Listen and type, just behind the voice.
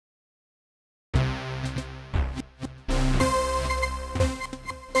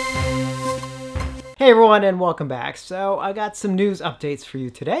Hey everyone, and welcome back. So I got some news updates for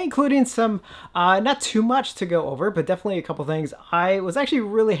you today, including some, not too much to go over, but definitely a couple things I was actually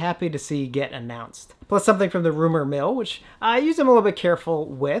really happy to see get announced. Plus something from the rumor mill, which I use them a little bit careful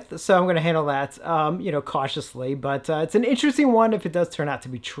with, so I'm going to handle that, cautiously, but it's an interesting one if it does turn out to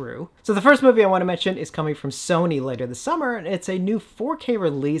be true. So the first movie I want to mention is coming from Sony later this summer, and it's a new 4K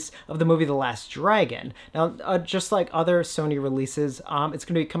release of the movie The Last Dragon. Now, just like other Sony releases, it's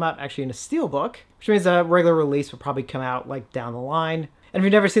going to come out actually in a steelbook, which means a regular release will probably come out like down the line. And if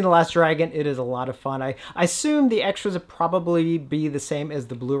you've never seen The Last Dragon, it is a lot of fun. I assume the extras would probably be the same as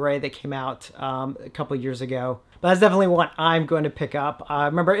the Blu-ray that came out a couple years ago. But that's definitely one I'm going to pick up. I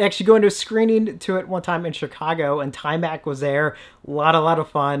remember actually going to a screening to it one time in Chicago, and Timac was there. A lot of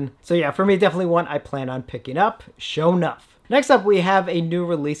fun. So yeah, for me, definitely one I plan on picking up. Show enough. Next up, we have a new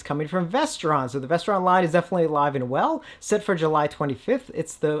release coming from Vestron. So the Vestron line is definitely alive and well, set for July 25th.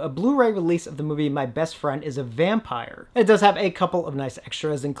 It's a Blu-ray release of the movie My Best Friend is a Vampire. It does have a couple of nice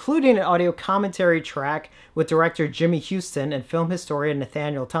extras, including an audio commentary track with director Jimmy Houston and film historian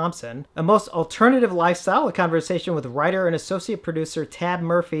Nathaniel Thompson, a most alternative lifestyle, a conversation with writer and associate producer Tab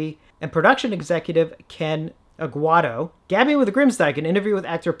Murphy, and production executive Ken Aguado, Gabbing with Grimsdyke, an interview with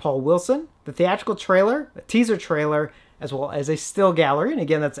actor Paul Wilson, the theatrical trailer, a teaser trailer, as well as a still gallery. And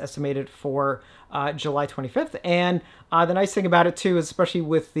again, that's estimated for July 25th. And the nice thing about it too, especially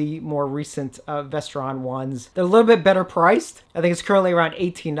with the more recent Vestron ones, they're a little bit better priced. I think it's currently around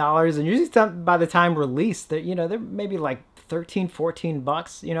 $18, and usually by the time released, they're maybe like 13, 14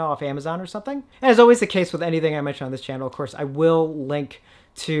 bucks, off Amazon or something. And as always the case with anything I mention on this channel, of course, I will link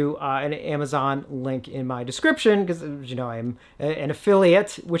to an Amazon link in my description because, I am an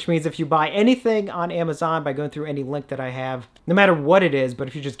affiliate, which means if you buy anything on Amazon by going through any link that I have, no matter what it is, but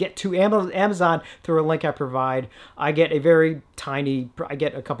if you just get to Amazon through a link I provide, I get I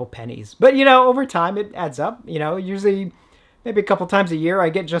get a couple pennies. But, over time it adds up, usually maybe a couple times a year I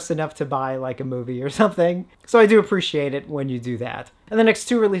get just enough to buy like a movie or something. So I do appreciate it when you do that. And the next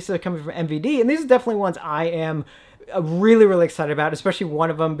two releases are coming from MVD, and these are definitely ones I am really excited about, especially one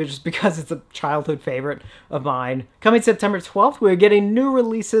of them just because it's a childhood favorite of mine. Coming September 12th, we're getting new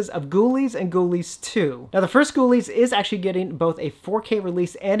releases of Ghoulies and Ghoulies 2. Now the first Ghoulies is actually getting both a 4K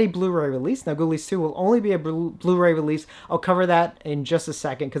release and a Blu-ray release. Now Ghoulies 2 will only be a Blu-ray release. I'll cover that in just a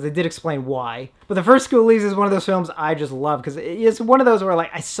second because I did explain why. But the first Ghoulies is one of those films I just love because it's one of those where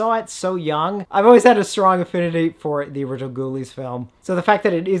I saw it so young. I've always had a strong affinity for the original Ghoulies film. So the fact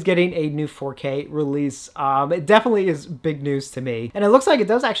that it is getting a new 4K release, it definitely is big news to me. And it looks like it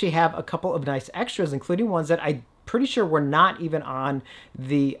does actually have a couple of nice extras, including ones that I'm pretty sure were not even on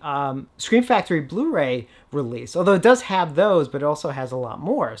the Scream Factory Blu-ray release, although it does have those, but it also has a lot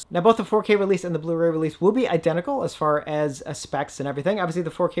more. Now both the 4K release and the Blu-ray release will be identical as far as specs and everything. Obviously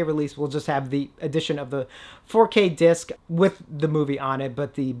the 4K release will just have the addition of the 4K disc with the movie on it,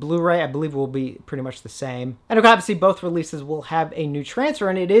 but the Blu-ray I believe will be pretty much the same. And obviously both releases will have a new transfer,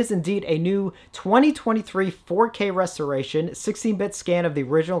 and it is indeed a new 2023 4K restoration, 16-bit scan of the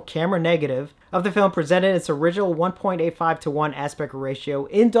original camera negative of the film, presented in its original 1.85:1 aspect ratio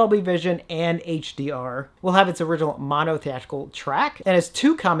in Dolby Vision and HDR. We'll have its original mono theatrical track, and it's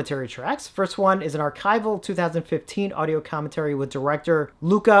two commentary tracks. First one is an archival 2015 audio commentary with director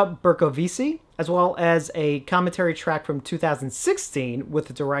Luca Bercovici, as well as a commentary track from 2016 with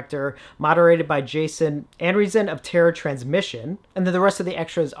the director, moderated by Jason Andreessen of Terror Transmission. And then the rest of the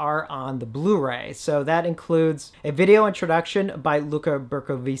extras are on the Blu-ray. So that includes a video introduction by Luca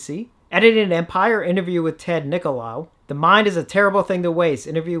Bercovici, Editing an Empire interview with Ted Nicolau, The Mind is a Terrible Thing to Waste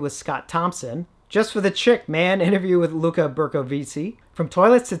interview with Scott Thompson, Just for the Chick Man interview with Luca Bercovici, From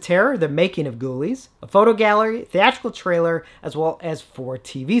Toilets to Terror, The Making of Ghoulies, a photo gallery, theatrical trailer, as well as 4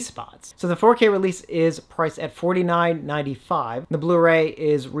 TV spots. So the 4K release is priced at $49.95. The Blu-ray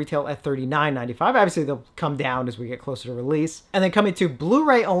is retail at $39.95. Obviously, they'll come down as we get closer to release. And then coming to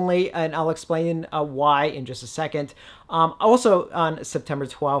Blu-ray only, and I'll explain why in just a second. Also on September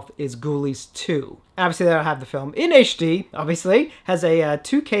 12th is Ghoulies 2. Obviously, that'll have the film in HD, obviously. Has a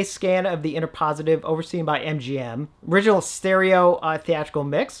 2K scan of the interpositive overseen by MGM. Original stereo theatrical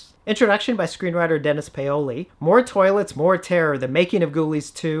mix. Introduction by screenwriter Dennis Paoli. More Toilets, More Terror, The Making of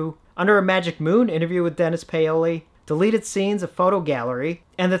Ghoulies 2. Under a Magic Moon interview with Dennis Paoli. Deleted scenes, a photo gallery.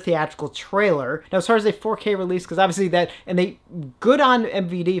 and the theatrical trailer. Now, as far as a 4K release, because obviously that, and they good on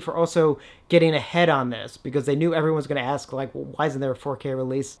MVD for also getting ahead on this, because they knew everyone was going to ask, like, well, why isn't there a 4K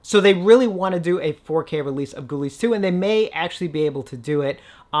release? So they really want to do a 4K release of Ghoulies 2, and they may actually be able to do it.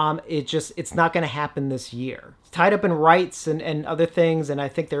 It's not going to happen this year. It's tied up in rights and other things, and I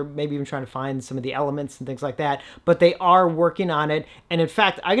think they're maybe even trying to find some of the elements and things like that, but they are working on it. And in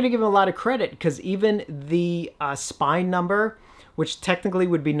fact, I got to give them a lot of credit, because even the spine number, which technically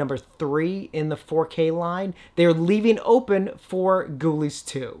would be number 3 in the 4K line, they're leaving open for Ghoulies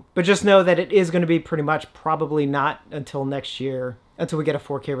 2. But just know that it is going to be pretty much probably not until next year, until we get a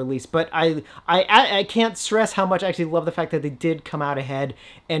 4K release. But I can't stress how much I actually love the fact that they did come out ahead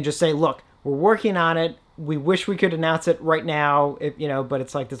and just say, look, we're working on it. We wish we could announce it right now, but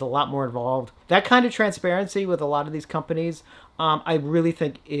it's like there's a lot more involved. That kind of transparency with a lot of these companies, I really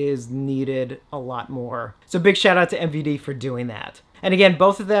think is needed a lot more. So big shout out to MVD for doing that. And again,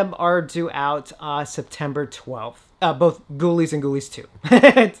 both of them are due out September 12th. Both Ghoulies and Ghoulies 2.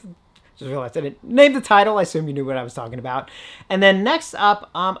 Just realized I didn't name the title. I assume you knew what I was talking about. And then next up,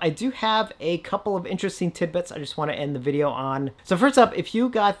 I do have a couple of interesting tidbits I just want to end the video on. So first up, if you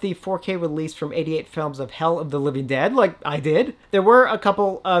got the 4K release from 88 Films of Hell of the Living Dead, like I did, there were a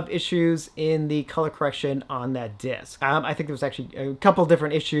couple of issues in the color correction on that disc. I think there was actually a couple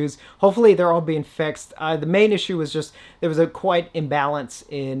different issues. Hopefully they're all being fixed. The main issue was just there was a quite imbalance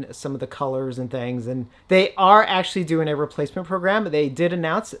in some of the colors and things, and they are actually doing a replacement program. They did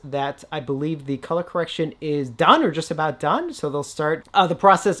announce that I believe the color correction is done or just about done. So they'll start the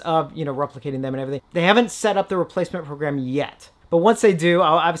process of, replicating them and everything. They haven't set up the replacement program yet. But once they do,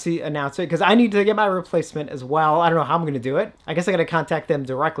 I'll obviously announce it, because I need to get my replacement as well. I don't know how I'm going to do it. I guess I got to contact them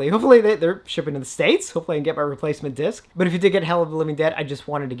directly. Hopefully they're shipping to the States. Hopefully I can get my replacement disc. But if you did get Hell of the Living Dead, I just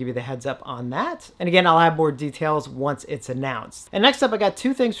wanted to give you the heads up on that. And again, I'll have more details once it's announced. And next up, I got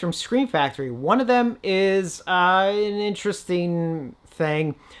 2 things from Scream Factory. One of them is an interesting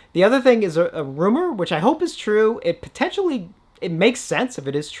thing. The other thing is a rumor, which I hope is true. It makes sense if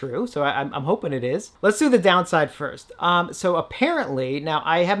it is true, so I'm hoping it is. Let's do the downside first. So apparently, now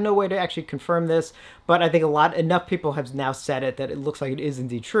I have no way to actually confirm this, but I think enough people have now said it that it looks like it is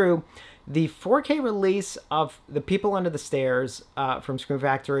indeed true. The 4K release of The People Under the Stairs from Scream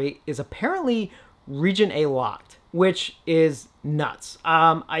Factory is apparently Region A locked, which is nuts.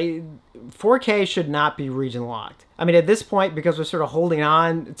 4K should not be region locked. I mean, at this point, because we're sort of holding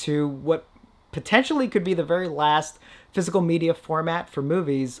on to what potentially could be the very last physical media format for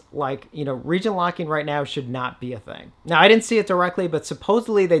movies, region locking right now should not be a thing. Now, I didn't see it directly, but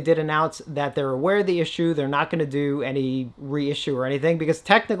supposedly they did announce that they're aware of the issue. They're not going to do any reissue or anything, because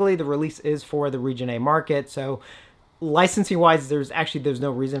technically the release is for the Region A market. So licensing wise, there's no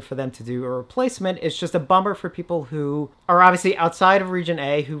reason for them to do a replacement. It's just a bummer for people who are obviously outside of Region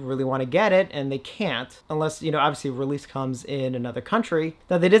A who really want to get it, and they can't unless, obviously release comes in another country.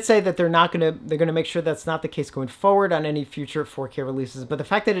 Now, they did say that they're going to make sure that's not the case going forward on any future 4K releases, but the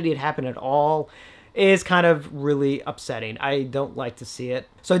fact that it didn't happen at all is kind of really upsetting. I don't like to see it.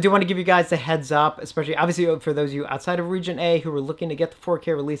 So I do want to give you guys the heads up, especially obviously for those of you outside of Region A who are looking to get the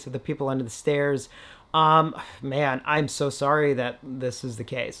 4K release of The People Under the Stairs. Man, I'm so sorry that this is the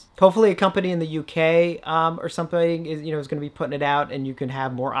case. Hopefully a company in the UK or something is going to be putting it out, and you can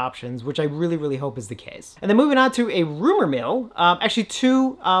have more options, which I really, really hope is the case. And then moving on to a rumor mill, actually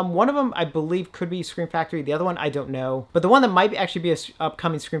 2. One of them I believe could be Scream Factory. The other one I don't know. But the one that might actually be a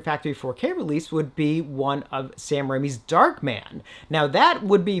upcoming Scream Factory 4K release would be one of Sam Raimi's Darkman. Now that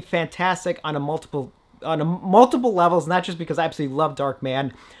would be fantastic on a multiple levels, not just because I absolutely love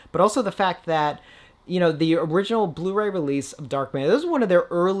Darkman, but also the fact that the original Blu-ray release of Darkman, this was one of their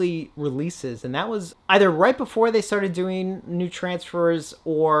early releases, and that was either right before they started doing new transfers,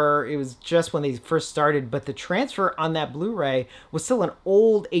 or it was just when they first started, but the transfer on that Blu-ray was still an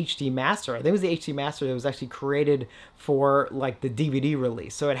old HD master. I think it was the HD master that was actually created for the DVD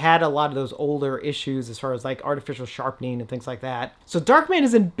release. So it had a lot of those older issues as far as artificial sharpening and things like that. So Darkman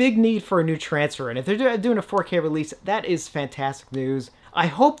is in big need for a new transfer, and if they're doing a 4K release, that is fantastic news. I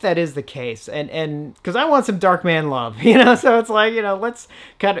hope that is the case, and because I want some Darkman love, so it's let's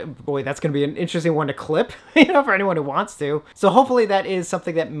kind of, boy, that's going to be an interesting one to clip, for anyone who wants to. So hopefully that is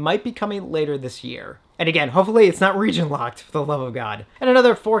something that might be coming later this year. And again, hopefully it's not region locked, for the love of God. And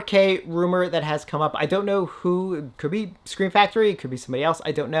another 4K rumor that has come up. I don't know who. It could be Scream Factory. It could be somebody else.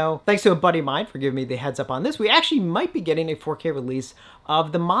 I don't know. Thanks to a buddy of mine for giving me the heads up on this. We actually might be getting a 4K release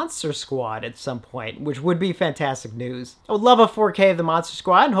of the Monster Squad at some point, which would be fantastic news. I would love a 4K of the Monster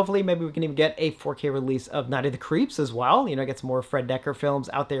Squad, and hopefully maybe we can even get a 4K release of Night of the Creeps as well. You know, get some more Fred Dekker films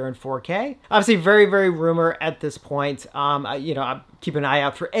out there in 4K. Obviously, very, very rumor at this point. You know, I'm keeping an eye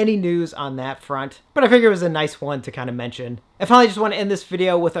out for any news on that front, but I figured it was a nice one to kind of mention. And finally, I just want to end this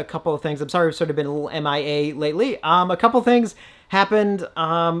video with a couple of things. I'm sorry, I've sort of been a little MIA lately. A couple things happened.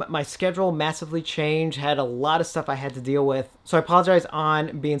 My schedule massively changed, had a lot of stuff I had to deal with. So I apologize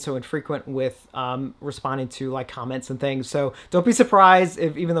on being so infrequent with responding to like comments and things. So don't be surprised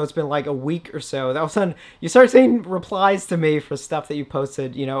if, even though it's been like a week or so, all of a sudden you start seeing replies to me for stuff that you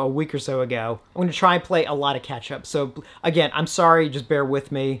posted, you know, a week or so ago. I'm going to try and play a lot of catch up. So again, I'm sorry, just bear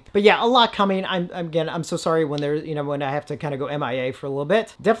with me. But yeah, a lot coming. I'm so sorry when there's, you know, when I have to kind of go MIA for a little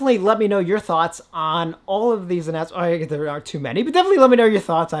bit. Definitely let me know your thoughts on all of these announcements. Oh, there aren't too many, but definitely let me know your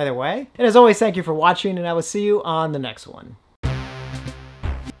thoughts either way. And as always, thank you for watching, and I will see you on the next one.